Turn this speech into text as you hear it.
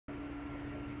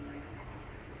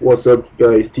What's up,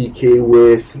 guys? TK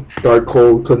with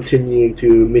Darkhold, continuing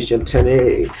to mission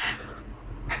 10A.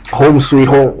 Home sweet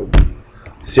home.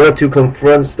 Zeratul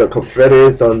confronts the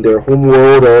Confederates on their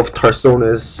homeworld of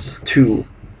Tarsonis II.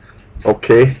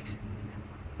 Okay.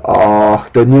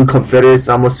 The new Confederates,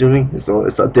 I'm assuming. So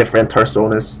it's a different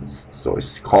Tarsonis. So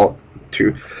it's called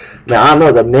 2. Now, I don't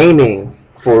know the naming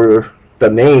for the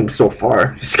name so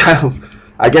far. It's kind of,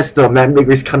 I guess the map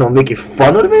maker is kind of making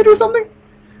fun of it or something.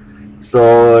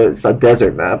 So it's a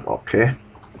desert map. Okay,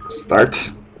 start.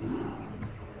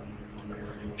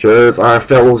 Here's our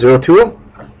fellow Zeratul.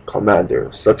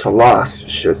 Commander, such a loss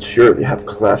should surely have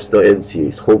collapsed the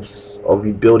NCA's hopes of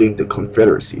rebuilding the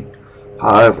Confederacy.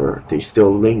 However, they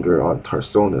still linger on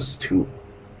Tarsonis II.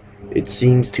 It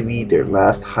seems to be their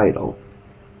last hideout.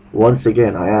 Once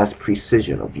again, I ask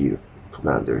precision of you,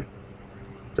 Commander.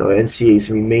 The NCA's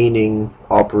remaining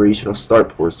operational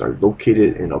starports are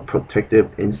located in a protective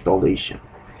installation.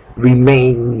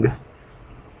 Those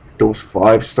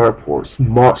 5 starports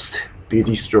must be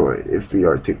destroyed if we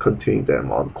are to contain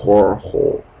them on Core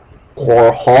Hall.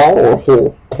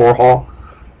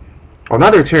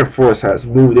 Another Terran force has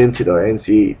moved into the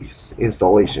NCA's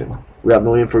installation. We have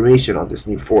no information on this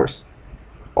new force.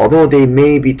 Although they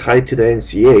may be tied to the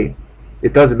NCA,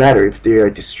 it doesn't matter if they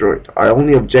are destroyed. Our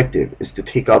only objective is to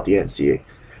take out the NCA.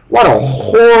 What a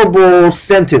horrible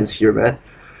sentence here, man.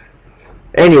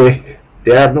 Anyway,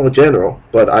 they have no general,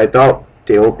 but I doubt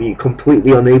they will be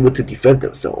completely unable to defend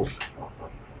themselves.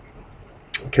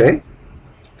 Okay?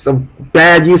 Some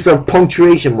bad use of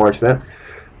punctuation marks, man.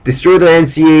 Destroy the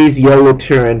NCA's yellow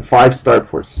Terran 5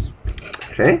 starports.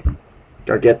 Okay?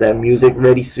 Gotta get that music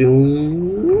ready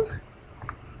soon.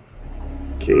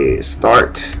 Okay,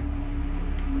 start.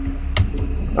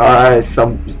 Alright,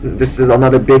 this is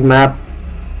another big map.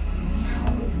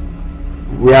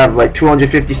 We have like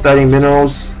 250 starting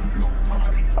minerals.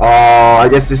 I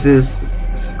guess this is,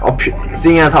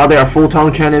 seeing as how there are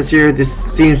photon cannons here, this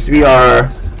seems to be our,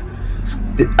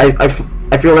 I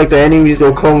feel like the enemies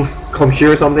will come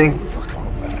here or something.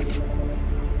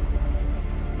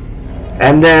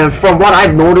 And then from what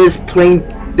I've noticed playing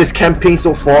this campaign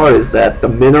so far is that the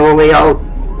mineral layout,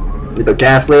 the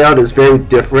gas layout is very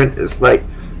different. It's like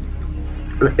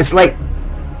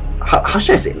how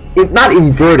should I say it? Not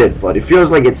inverted, but it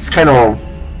feels like it's kind of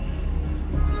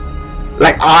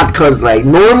like odd, because like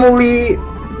normally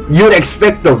you'd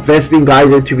expect the Vespene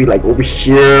geyser to be like over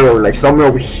here or like somewhere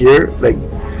over here, like,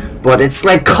 but it's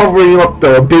like covering up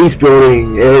the base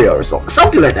building area or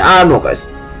something like that. I don't know, guys.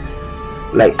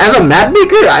 Like, as a map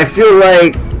maker, I feel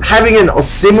like having a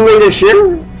simulator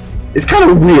here is kind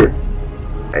of weird.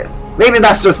 Maybe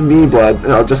that's just me, but you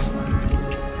know, just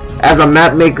as a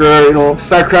map maker, you know,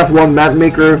 StarCraft 1 map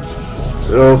maker,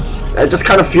 you know, I just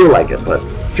kind of feel like it. But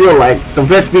feel like the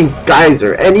Vespene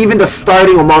geyser and even the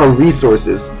starting amount of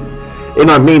resources in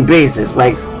our main base is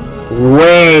like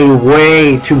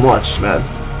way too much, man.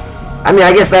 I mean,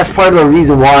 I guess that's part of the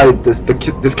reason why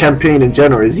this campaign in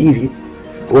general is easy,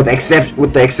 with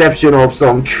the exception of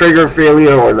some trigger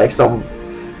failure or like some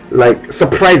like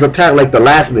surprise attack like the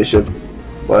last mission.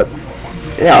 But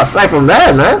yeah, aside from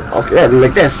that, man, okay,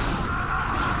 like this,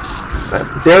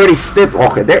 they already stepped.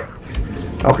 Okay,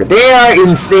 they are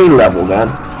insane level, man.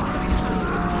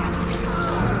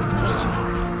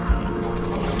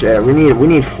 Okay, we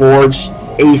need forge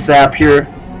ASAP here.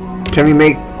 Can we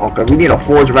make? Okay, we need a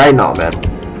forge right now, man.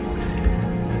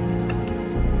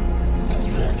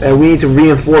 And we need to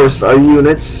reinforce our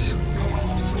units.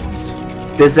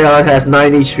 This ally has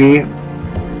 9 HP.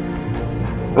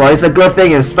 Well, it's a good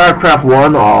thing in StarCraft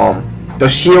 1, the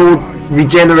shield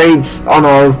regenerates on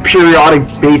a periodic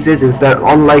basis instead,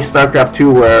 unlike StarCraft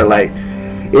 2, where like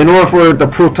in order for the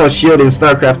Protoss shield in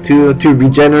StarCraft 2 to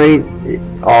regenerate,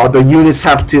 the units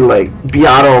have to like be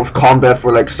out of combat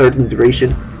for like a certain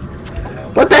duration.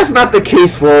 But that's not the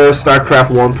case for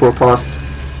StarCraft 1 Protoss.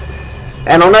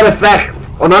 And another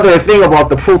thing about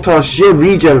the Protoss shield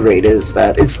regenerate is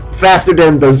that it's faster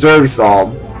than the Zerg's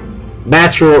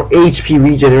natural HP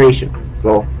regeneration.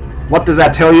 So what does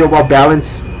that tell you about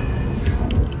balance?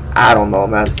 I don't know,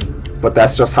 man, but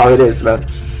that's just how it is, man.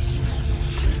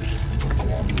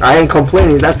 I ain't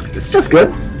complaining. It's just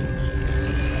good,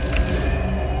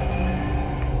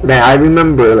 man. I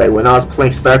remember like when I was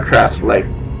playing StarCraft like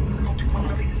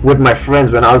with my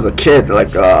friends when I was a kid,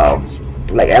 like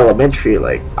elementary,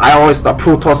 like I always thought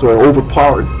Protoss were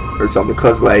overpowered or something,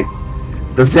 because like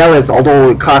the Zealots, although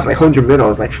it cost like 100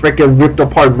 minerals, like freaking ripped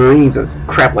apart Marines and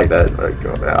crap like that. Like,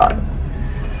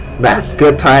 man,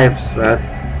 good times, man.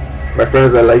 My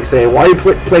friends are like saying, "Why are you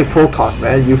playing Protoss,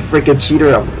 man? You freaking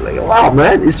cheater!" I'm like, "Wow,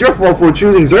 man, it's your fault for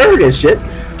choosing Zerg and shit."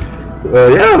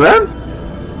 Yeah,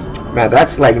 man,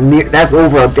 that's like that's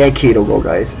over a decade ago,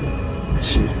 guys.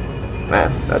 Jeez,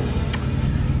 man, that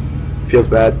feels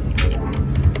bad.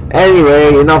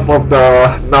 Anyway, enough of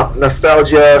the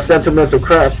nostalgia, sentimental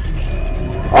crap.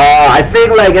 I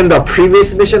think like in the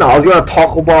previous mission, I was gonna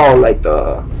talk about like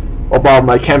about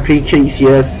my campaign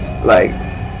KCS, like,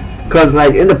 cause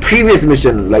like in the previous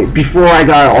mission, like before I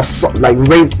got like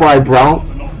raped by Brown,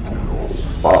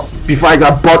 before I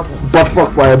got butt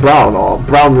fucked by a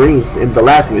Brown Rings in the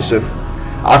last mission,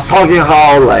 I was talking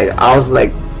how like I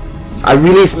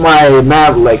released my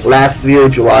map like last year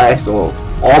July, so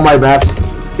all my maps,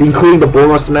 including the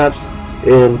bonus maps,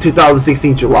 in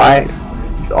 2016 July,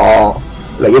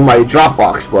 like in my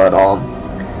Dropbox. But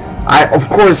I of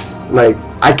course like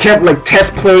I kept like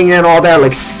test playing and all that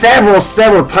like several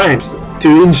times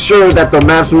to ensure that the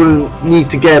maps wouldn't need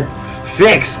to get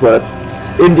fixed. But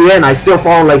in the end, I still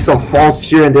found like some faults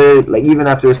here and there, like even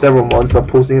after several months of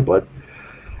posting it. But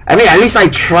I mean, at least I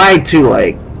tried to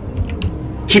like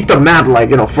keep the map, like,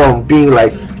 you know, from being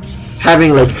like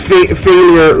having like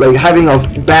failure, like having a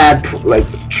bad like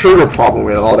trigger problem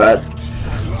and all that.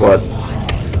 But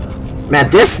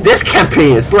man, this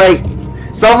campaign is like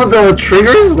some of the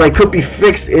triggers like could be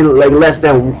fixed in like less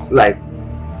than like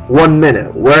 1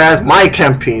 minute, whereas my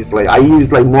campaigns, like I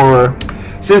used like more.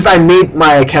 Since I made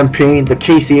my campaign, the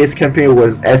KCS campaign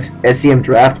was SCM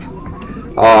draft,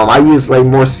 I used like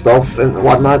more stuff and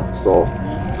whatnot, so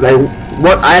like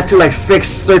what I had to like fix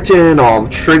certain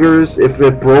triggers if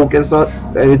it broke and stuff,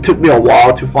 and it took me a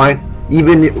while to find.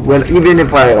 Even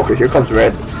if I, okay, here comes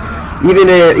red. Even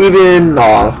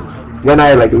when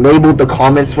I like labeled the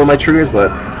comments for my triggers.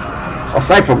 But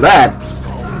aside from that,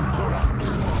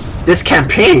 this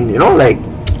campaign, you know, like,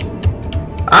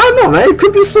 I don't know, man, it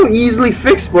could be so easily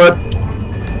fixed, but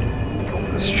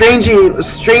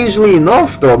strangely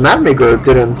enough, the map maker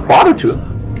didn't bother to.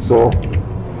 So,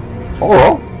 oh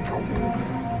well.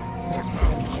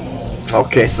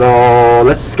 Okay, so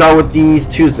let's start with these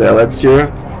two zealots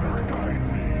here.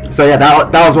 So yeah,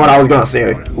 that was what I was gonna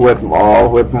say with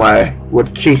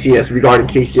KCS, regarding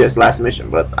KCS last mission,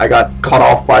 but I got cut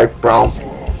off by Brown.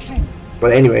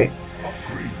 But anyway,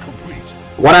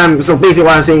 basically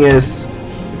what I'm saying is,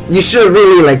 you should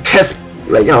really like test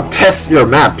your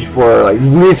map before like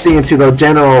releasing it to the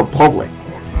general public,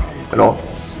 you know.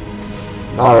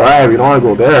 All right, we don't want to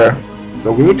go there,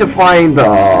 so we need to find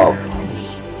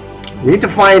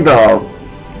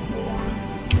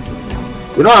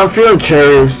you know, I'm feeling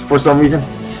carriers for some reason.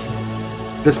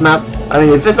 This map, I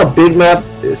mean, if it's a big map,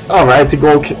 it's alright to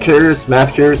go carriers, mass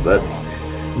carriers, but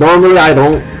normally I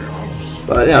don't.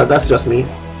 But yeah, that's just me.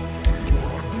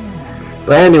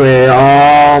 But anyway,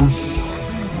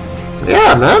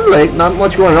 yeah, man, like not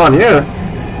much going on here.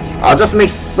 I'll just make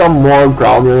some more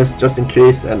ground units just in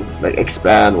case, and like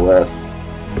expand with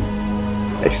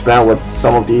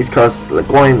some of these, cause like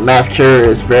going mass carrier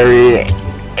is very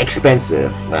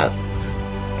expensive, man,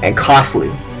 and costly,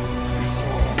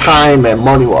 time and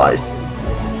money wise.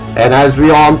 And as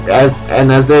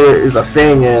there is a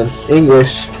saying in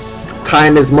English,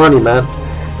 time is money, man.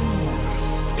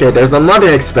 Okay, there's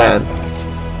another expand.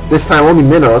 This time only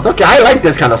minerals. Okay, I like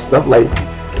this kind of stuff. Like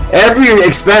every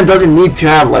expand doesn't need to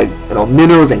have like, you know,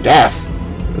 minerals and gas. You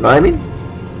know what I mean?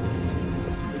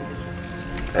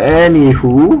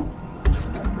 Anywho,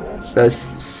 let's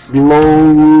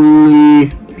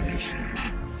slowly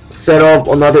set up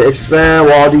another expand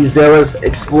while these zealots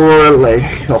explore.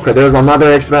 Like, okay, there's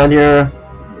another expand here,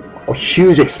 a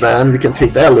huge expand. We can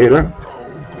take that later.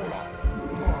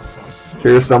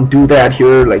 Here's some doodad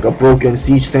here, like a broken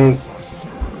siege tank.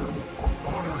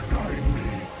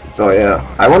 So yeah,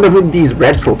 I wonder who these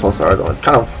red Protoss are though. It's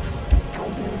kind of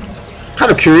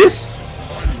curious.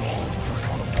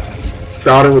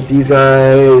 Scouting with these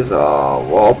guys,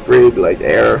 wall break, like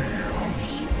air.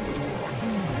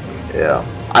 Yeah,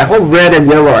 I hope red and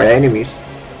yellow are enemies.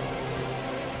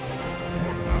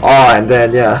 Oh, and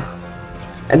then yeah,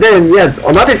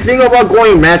 another thing about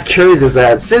going mass carriers is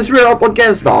that since we're up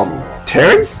against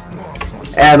Terrans,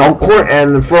 and of course,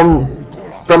 and from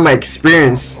my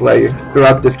experience, like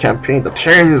throughout this campaign, the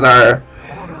Terran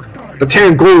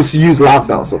goals use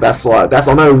lockdown, so that's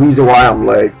another reason why I'm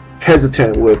like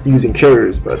hesitant with using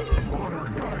carriers. But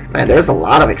man, there's a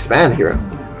lot of expand here.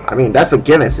 I mean, that's a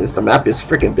given since the map is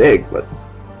freaking big. But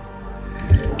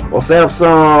we'll set up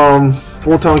some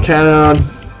photon cannon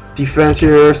defense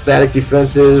here, static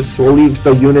defenses. We'll leave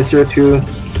the units here too.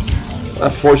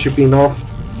 That 4 should be enough.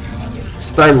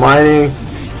 Start mining.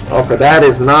 Okay, that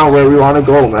is not where we want to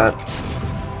go, man.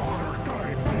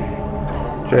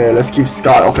 Okay, let's keep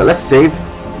Scott. Okay, let's save.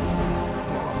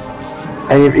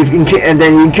 And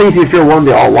then in case if you're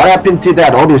wondering, oh, what happened to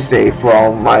that other save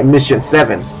from my mission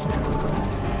 7?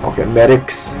 Okay,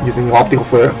 medics using optical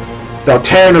flare. The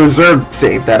Terran Reserve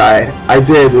save that I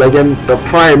did like in the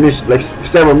prior mission, like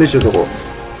several missions ago.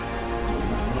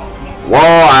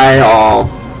 Well, I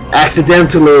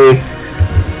accidentally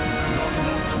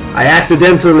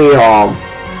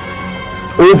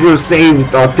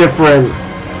oversaved a different.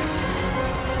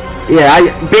 Yeah,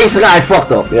 I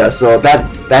fucked up. Yeah, so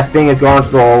that thing is gone.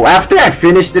 So after I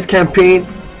finish this campaign,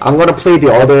 I'm gonna play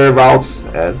the other routes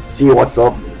and see what's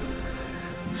up.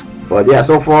 But yeah,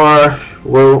 so far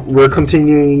we're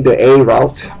continuing the A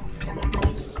route.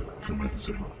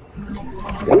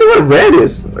 Wonder what red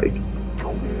is. Like,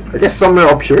 I guess somewhere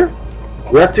up here.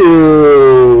 We have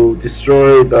to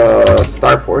destroy the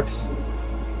starports.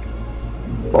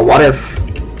 But what if?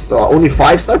 So only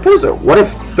 5 starports, or what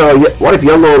if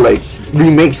yellow like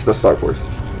remakes the starports?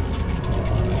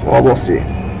 Well, we'll see.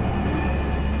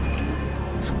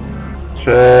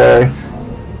 Okay.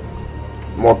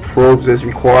 More probes is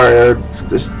required.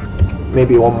 Just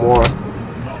maybe one more.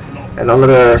 And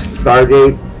another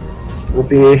Stargate will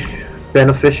be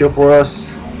beneficial for us.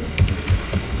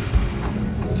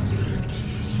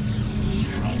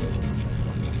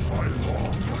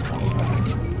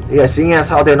 Yeah, seeing as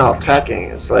how they're not attacking,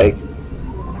 it's like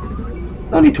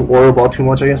no need to worry about too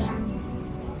much, I guess.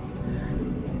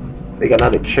 They got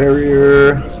another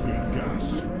carrier.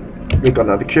 Make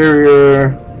another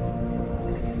carrier.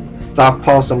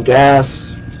 Stockpile some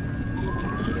gas.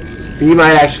 We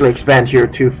might actually expand here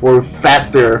too for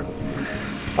faster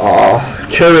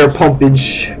carrier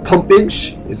pumpage.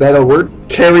 Pumpage? Is that a word?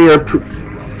 Carrier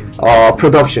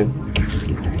production.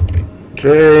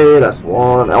 Okay, that's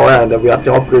one. Oh, and then we have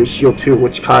to upgrade shield 2,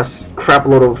 which costs crap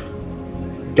load of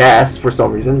gas for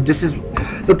some reason. This is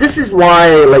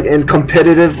why, like in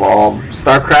competitive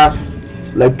StarCraft,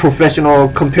 like professional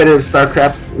competitive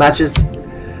StarCraft matches,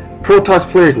 Protoss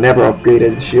players never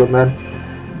upgraded shield, man.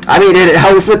 I mean, it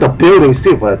helps with the buildings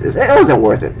too, but it wasn't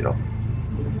worth it, you know.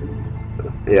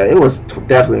 Yeah, it was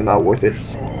definitely not worth it.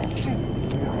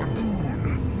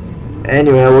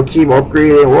 Anyway, we'll keep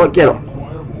upgrading.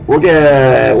 We'll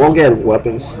get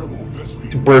weapons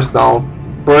to burst down.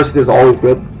 Burst is always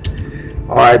good.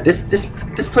 All right, this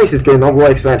place is getting overall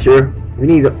expand here. We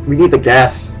need the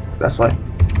gas. That's why.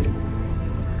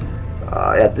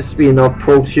 Yeah, this should be enough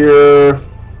probes here.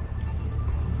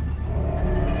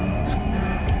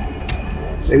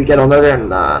 Maybe get another.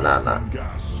 Nah.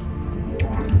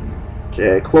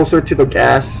 Okay, closer to the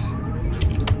gas.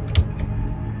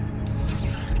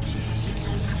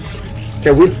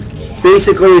 Okay, we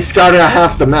basically scouted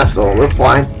half the map, so we're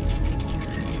fine.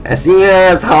 And seeing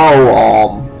as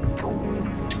how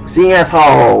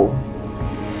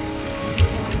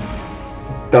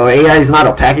the AI is not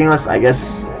attacking us, I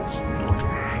guess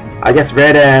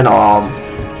red and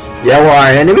yellow are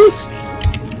enemies.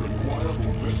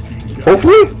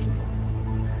 Hopefully.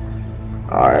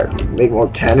 Alright, make more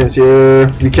cannons here.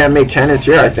 We can't make cannons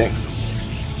here, I think.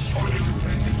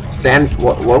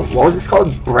 What was this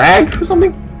called? Bragg or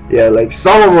something? Yeah, like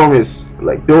some of them is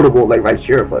like buildable, like right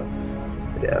here, but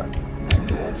yeah,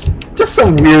 just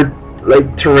some weird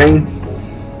like terrain.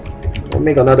 We'll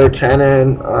make another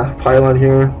cannon pylon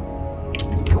here.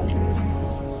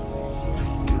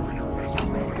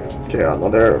 Okay,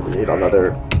 we need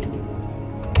another.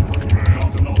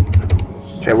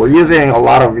 Okay, we're using a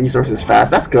lot of resources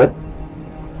fast. That's good.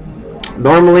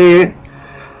 Normally,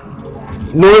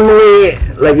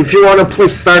 like if you want to play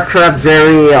StarCraft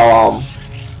very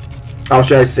how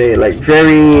should I say, like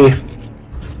very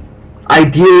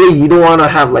ideally, you don't want to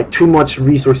have like too much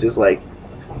resources like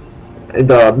in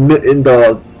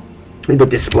the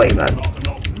display, man.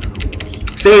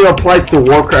 Same applies to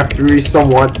Warcraft 3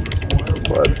 somewhat,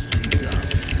 but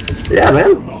yeah,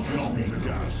 man.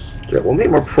 Okay, we'll make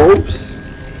more probes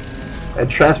and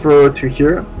transfer to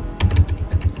here.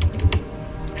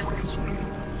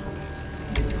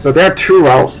 So there are 2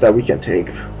 routes that we can take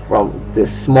from this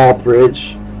small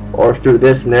bridge or through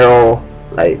this narrow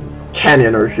like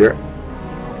canyon over here.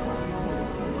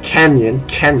 Canyon,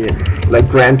 like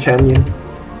Grand Canyon,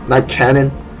 not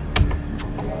cannon.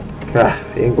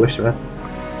 English, man.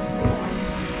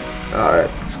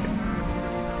 Alright.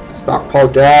 Stockpile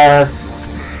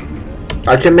gas.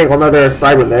 I can make another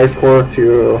cybernetics core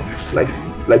to like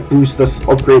boost this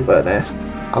upgrade, but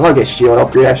I'm gonna get shield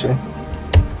upgrade actually.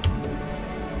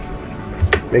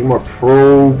 Make more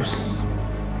probes.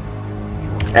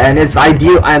 And it's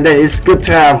ideal, and then it's good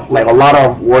to have like a lot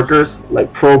of workers,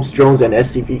 like probes, drones, and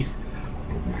SCPs,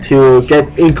 to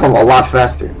get income a lot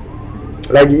faster.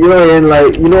 Like in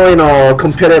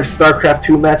competitive StarCraft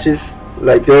 2 matches,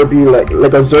 Like there'll be like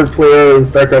a Zerg player in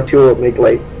StarCraft 2 will make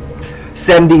like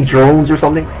 70 drones or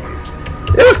something.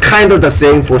 It was kind of the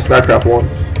same for StarCraft 1.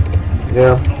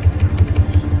 Yeah.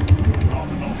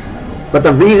 But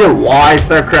the reason why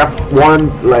StarCraft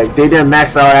 1 like they didn't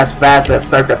max out as fast as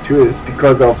StarCraft 2 is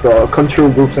because of the control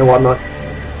groups and whatnot.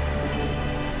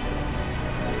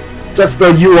 Just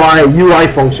the UI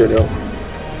function, you know.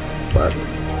 But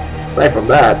aside from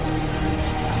that,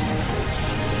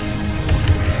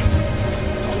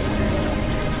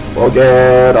 we'll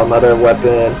get another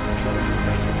weapon.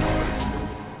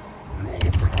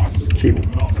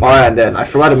 Alright, and then I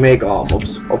forgot to make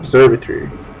observatory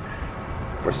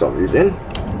for some reason.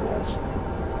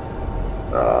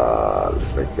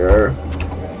 Let's make there.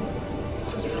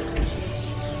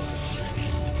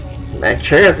 Man,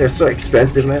 carriers are so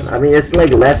expensive, man. I mean, it's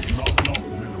like less.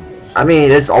 I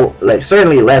mean, it's all like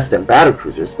certainly less than battle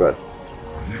cruisers, but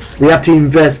we have to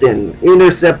invest in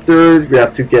interceptors. We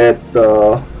have to get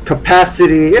the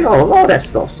capacity, you know, all that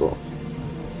stuff. So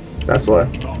that's why.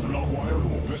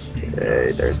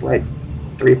 Hey, there's like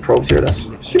 3 probes here. That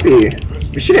should be.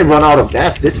 We shouldn't run out of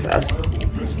gas this fast.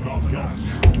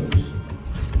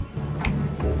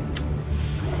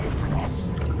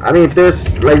 I mean, if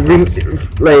there's like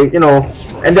you know,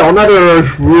 and then another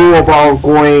rule about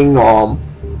going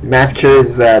mass carriers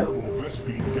is that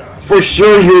for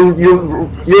sure you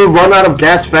run out of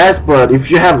gas fast, but if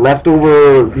you have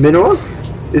leftover minerals,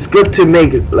 it's good to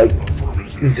make like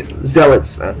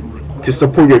zealots, man, to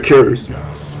support your carriers,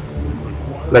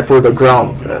 like for the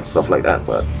ground and stuff like that.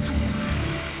 But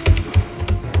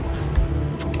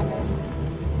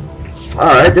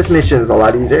alright, this mission is a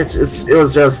lot easier. It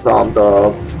was just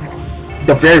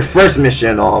the very first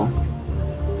mission,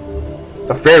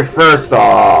 the very first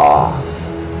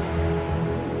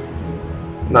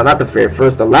no, not the very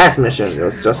first, the last mission. It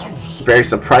was just very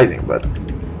surprising, but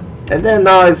and then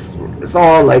now it's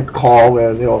all like calm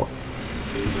and, you know,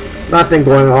 nothing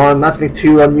going on, nothing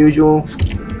too unusual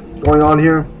going on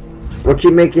here. We'll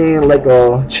keep making like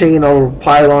a chain of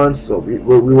pylons so we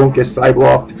won't get side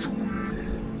blocked.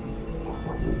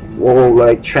 We'll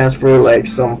like transfer like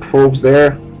some probes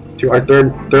there to our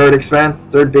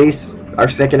third base, our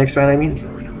second expand, I mean.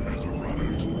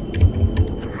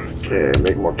 Okay,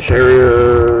 make more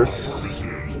carriers.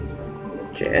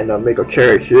 Okay, and I'll make a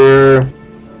carrier here.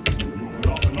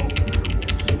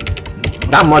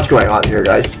 Not much going on here,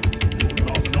 guys.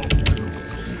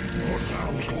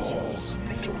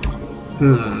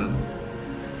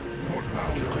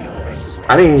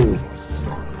 I mean,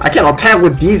 I can attack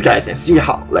with these guys and see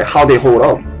how they hold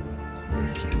up.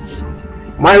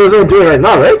 Might as well do it right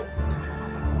now, right?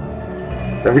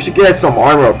 Then we should get some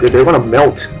armor upgrade. They're gonna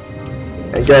melt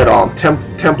and get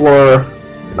Templar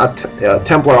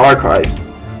archives.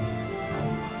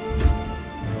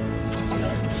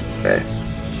 Okay.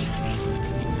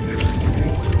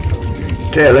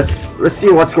 Okay, let's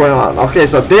see what's going on. Okay,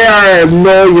 so there are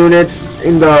no units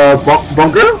in the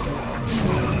bunker.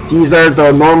 These are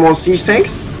the normal siege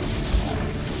tanks.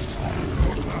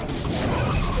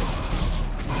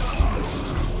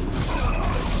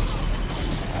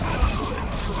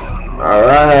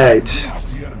 Alright.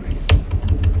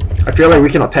 I feel like we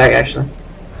can attack actually.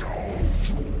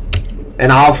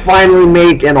 And I'll finally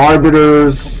make an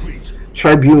Arbiter's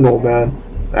Tribunal, man.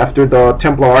 After the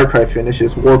Templar Archive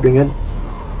finishes warping in.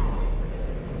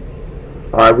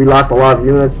 Alright, we lost a lot of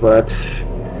units, but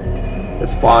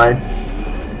it's fine.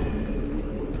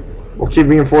 We'll keep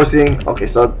reinforcing. Okay,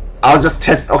 so I'll just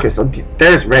test. Okay, so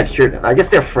there's red here then. I guess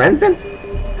they're friends then?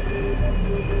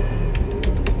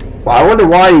 Well, I wonder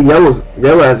why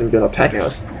yellow hasn't been attacking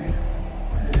us.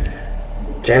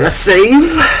 Can I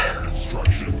save?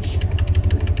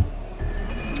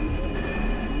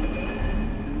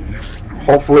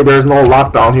 Hopefully there's no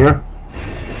lockdown here.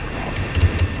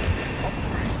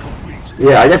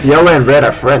 Yeah, I guess yellow and red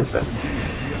are friends then.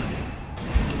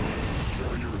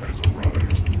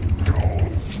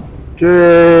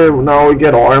 Okay, now we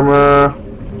get armor.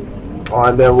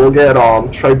 And then we'll get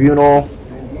Tribunal.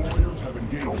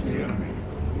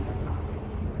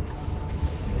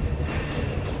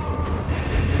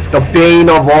 The bane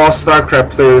of all StarCraft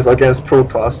players against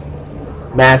Protoss.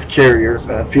 Mass carriers,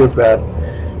 man. Feels bad.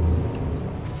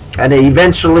 And then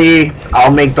eventually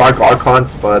I'll make Dark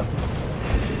Archons, but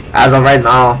as of right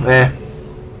now,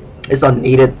 it's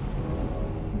unneeded.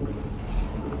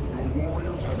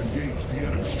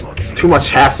 It's too much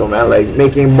hassle, man. Like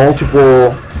making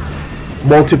multiple.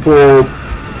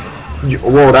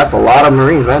 Whoa, that's a lot of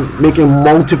Marines, man. Making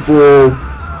multiple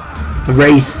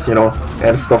race, you know,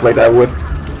 and stuff like that with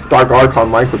Dark Archon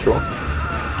mind control.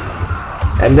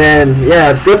 And then,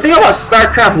 yeah, the thing about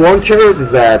StarCraft 1 carriers is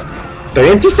that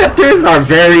the interceptors are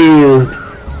very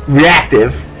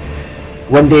reactive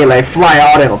when they like fly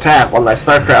out and attack, unlike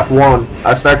StarCraft 1,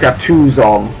 StarCraft 2's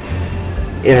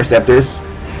interceptors.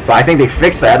 But I think they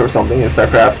fixed that or something in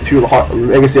StarCraft 2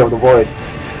 Legacy of the Void.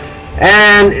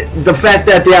 And the fact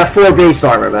that they have 4 base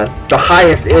armor, man, the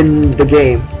highest in the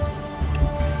game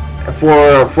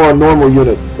for a normal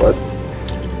unit. But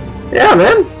yeah,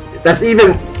 man, that's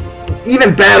even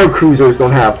battle cruisers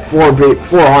don't have 4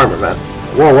 armor, man.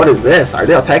 Whoa, what is this? Are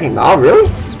they attacking now? Really?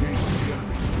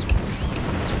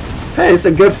 Hey, it's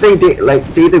a good thing they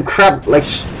do crap like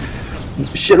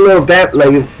shitload of that,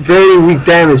 like very weak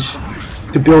damage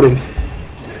to buildings.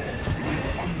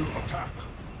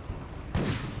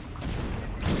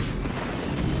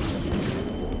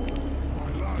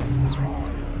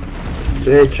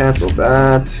 Okay, cancel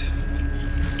that.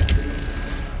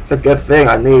 It's a good thing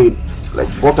I made like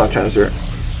photon canister.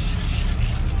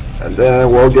 And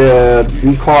then we'll get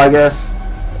recall, I guess,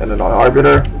 and then on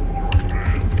arbiter.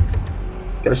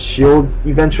 Get a shield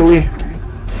eventually.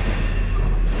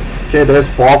 Okay, there's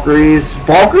Valkyries.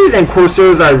 Valkyries and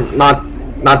Corsairs are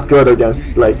not good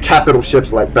against like capital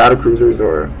ships like battle cruisers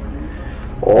or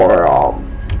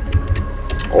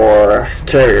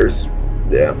carriers.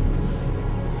 Yeah.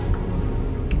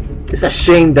 It's a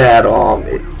shame that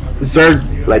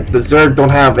Zerg, like the Zerg, don't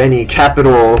have any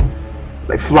capital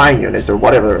like flying units or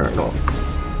whatever. You know.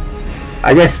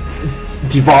 I guess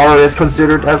Devourer is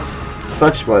considered as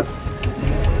such, but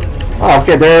oh,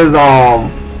 okay. There's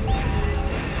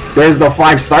the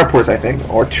 5 starports, I think,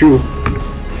 or 2.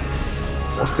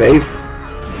 We'll save.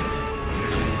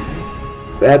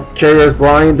 That carrier's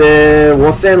blinded.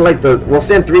 We'll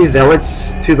send 3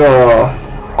 zealots to the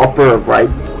upper right,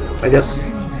 I guess,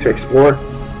 to explore.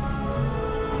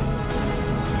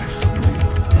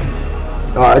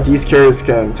 These carriers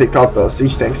can take out the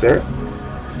siege tanks there.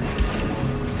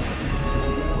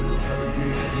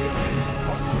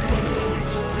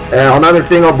 And another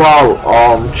thing about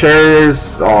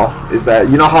carriers is that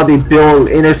you know how they build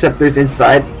interceptors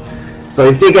inside. So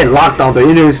if they get locked down, the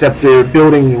interceptor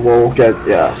building will get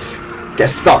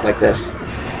stuck like this.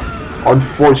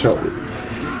 Unfortunately,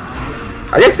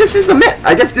 I guess this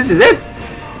is it.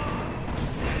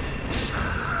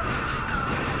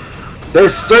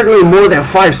 There's certainly more than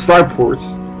 5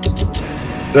 starports.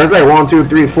 There's like 1, 2,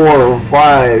 3, 4,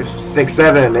 5, 6,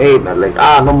 7, 8. Like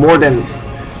no more than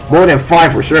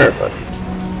 5 for sure. But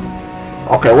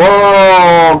okay,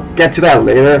 we'll get to that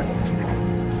later.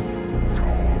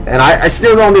 And I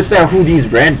still don't understand who these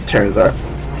Rand Terrans are.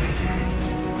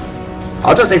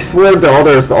 I'll just explore the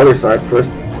other side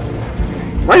first.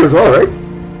 Might as well, right?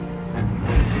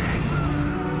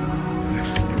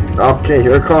 Okay,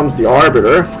 here comes the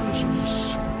Arbiter.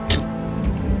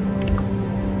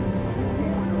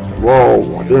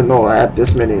 Whoa, I didn't know I had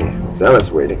this many zealots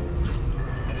waiting.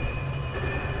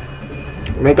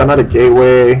 Make another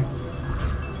gateway.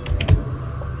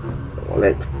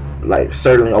 Like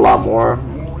certainly a lot more.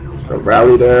 A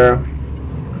rally there.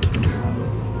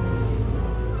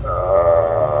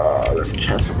 Let's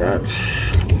cancel that.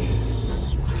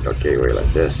 Let's make a gateway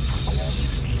like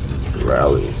this.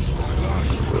 Rally.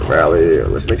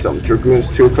 Let's make some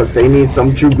dragoons too, because they need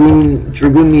some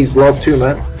dragoon needs love too,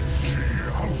 man.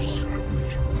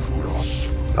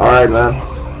 Alright, man.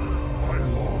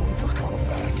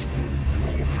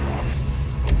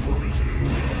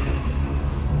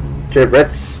 Okay,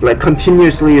 Red's like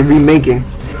continuously remaking.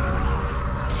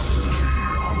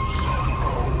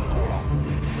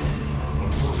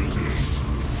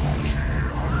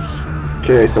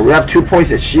 Okay, so we have 2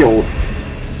 points at shield.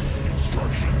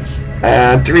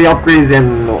 And 3 upgrades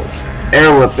in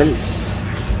air weapons.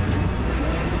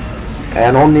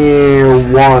 And only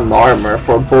 1 armor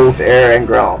for both air and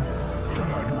ground.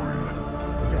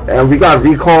 And we got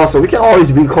recall, so we can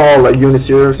always recall like units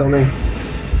here or something.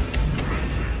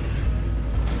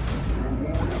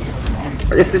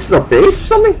 I guess this is a base or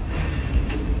something?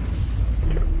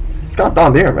 It's got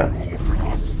down there, man.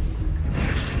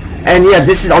 And yeah,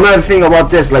 this is another thing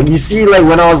about this. Like you see, like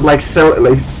when I was like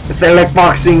select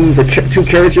boxing the 2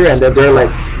 carriers here, and then they're like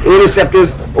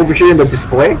interceptors over here in the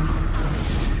display.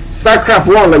 StarCraft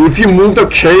 1, like if you move the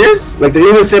carriers, like the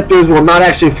interceptors will not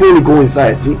actually fully go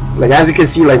inside. See, like as you can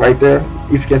see, like right there,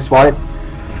 if you can spot it.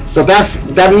 So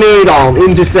that made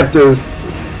interceptors,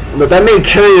 that made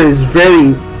carriers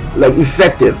very like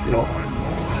effective, you know,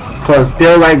 because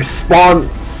they'll like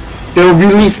they'll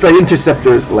release the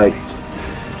interceptors like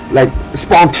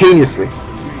spontaneously.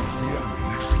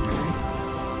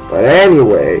 But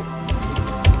anyway,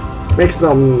 let's Make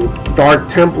some Dark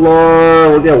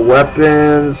Templar. We'll get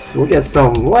weapons. We'll get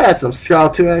some. We'll add some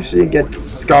Scout too. Actually, get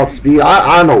Scout speed.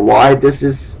 I don't know why this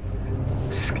is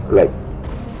like.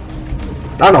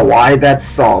 I don't know why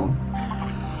that's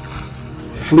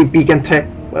Fleet Beacon tech,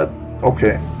 but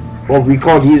okay. Well, we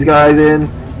call these guys in.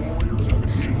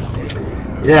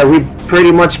 Yeah, we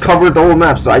pretty much covered the whole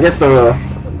map. So I guess the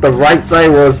right side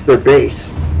was their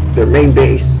base, their main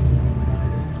base,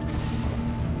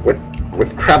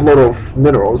 with crap load of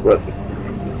minerals, but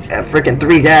and freaking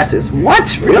 3 gases.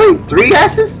 What? Really? 3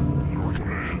 gases?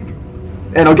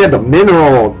 And again,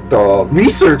 the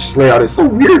research layout is so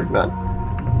weird, man.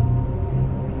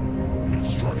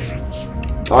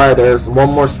 Alright, there's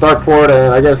one more starport,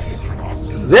 and I guess this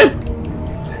is it.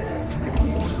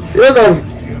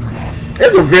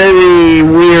 It's a very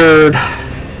weird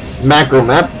macro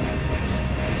map.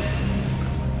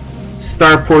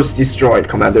 Starports destroyed.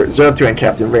 Commander Zeratul and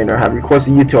Captain Raynor have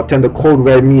requested you to attend the Cold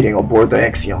Red meeting aboard the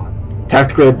Exion.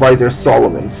 Tactical Advisor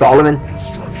Solomon. Solomon,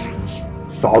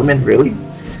 really?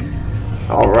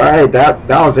 Alright, that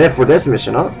was it for this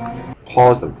mission, huh?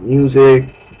 Pause the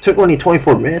music. Took only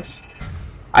 24 minutes.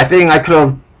 I think I could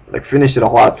have like finished it a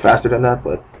lot faster than that,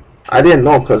 but I didn't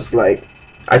know, cause like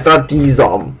I thought these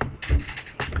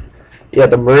yeah,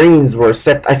 the Marines were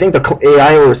set. I think the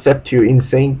AI were set to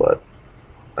insane, but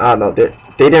I don't know. They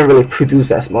didn't really produce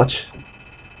as much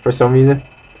for some reason.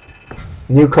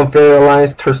 New Confederate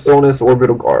Alliance Tarsonis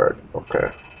Orbital Guard. Okay.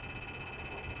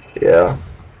 Yeah.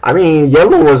 I mean,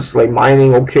 yellow was like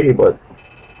mining okay, but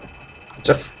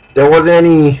just there wasn't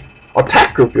any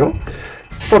attack group, you know.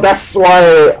 So that's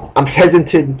why I'm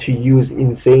hesitant to use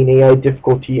insane AI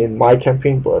difficulty in my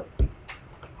campaign, but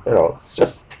you know, it's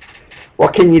just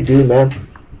what can you do, man?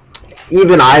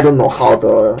 Even I don't know how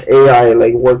the AI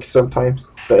like works sometimes.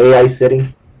 The AI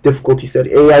setting, difficulty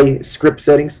setting, AI script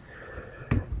settings.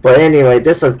 But anyway,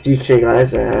 this was DK,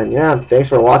 guys, and yeah, thanks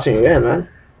for watching again, man.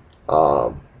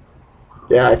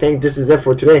 Yeah, I think this is it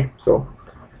for today. So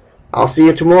I'll see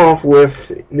you tomorrow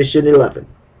with Mission 11.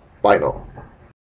 Bye now.